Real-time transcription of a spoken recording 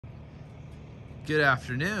Good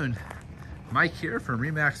afternoon. Mike here from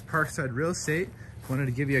Remax Parkside Real Estate. Wanted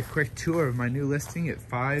to give you a quick tour of my new listing at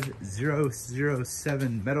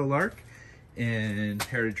 5007 Meadow Lark in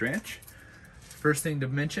Heritage Ranch. First thing to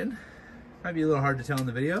mention, might be a little hard to tell in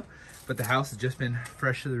the video, but the house has just been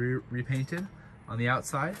freshly repainted on the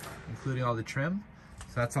outside, including all the trim.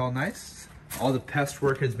 So that's all nice. All the pest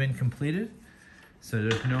work has been completed. So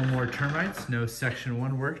there's no more termites, no section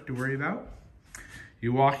 1 work to worry about.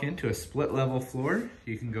 You walk into a split level floor.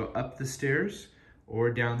 You can go up the stairs or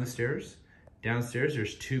down the stairs. Downstairs,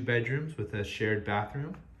 there's 2 bedrooms with a shared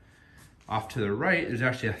bathroom. Off to the right, there's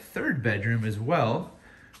actually a 3rd bedroom as well,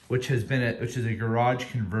 which is a garage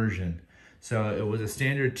conversion. So it was a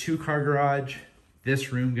standard 2-car garage.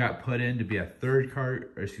 This room got put in to be a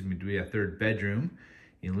 3rd bedroom,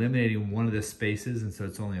 eliminating one of the spaces, and so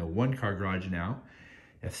it's only a 1-car garage now.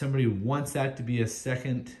 If somebody wants that to be a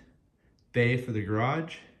 2nd bay for the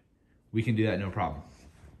garage, we can do that, no problem.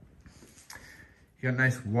 You got a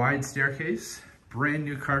nice wide staircase, brand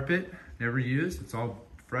new carpet, never used, it's all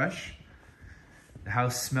fresh. The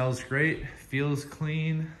house smells great, feels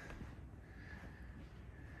clean.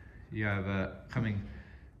 You have coming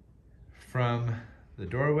from the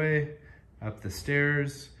doorway up the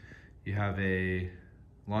stairs, you have a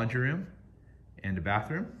laundry room and a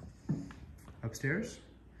bathroom upstairs.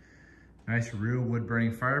 Nice real wood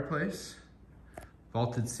burning fireplace,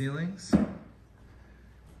 vaulted ceilings.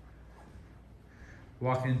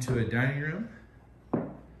 Walk into a dining room,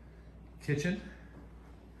 kitchen,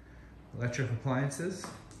 electric appliances.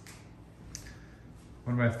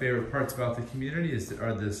 One of my favorite parts about the community is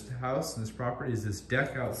this house and this property is this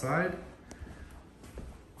deck outside.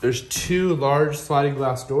 There's 2 large sliding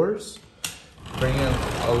glass doors, bringing in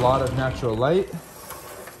a lot of natural light.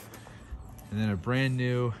 And then a brand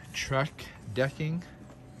new Trek decking.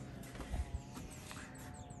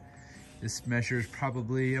 This measures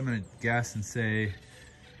probably, I'm gonna guess and say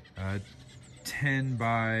 10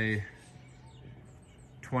 by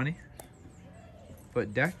 20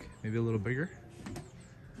 foot deck, maybe a little bigger.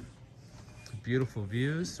 Beautiful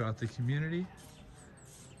views throughout the community.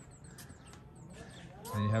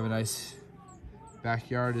 And you have a nice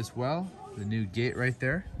backyard as well. The new gate right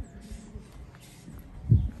there.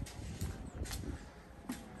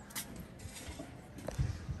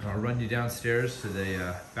 I'll run you downstairs to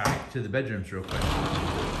the back to the bedrooms real quick.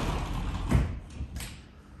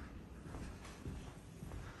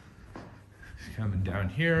 Coming down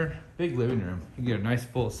here, big living room. You can get a nice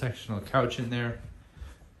full sectional couch in there.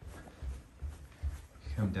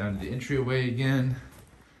 Come down to the entryway again.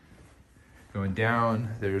 Going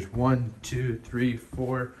down, there's 1, 2, 3,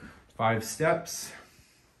 4, 5 steps.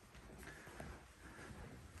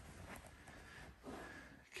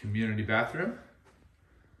 Community bathroom.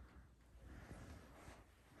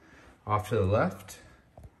 Off to the left,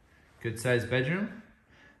 good sized bedroom.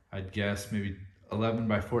 I'd guess maybe 11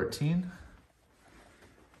 by 14.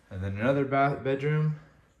 And then another bedroom,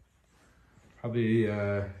 probably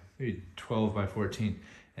maybe 12 by 14.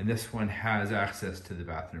 And this one has access to the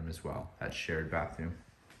bathroom as well, that shared bathroom.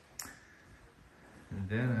 And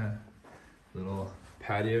then a little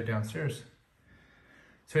patio downstairs.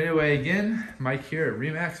 So anyway, again, Mike here at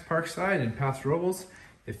Remax Parkside in Paso Robles.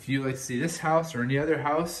 If you'd like to see this house or any other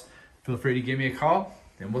house, feel free to give me a call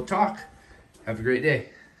and we'll talk. Have a great day.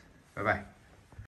 Bye-bye.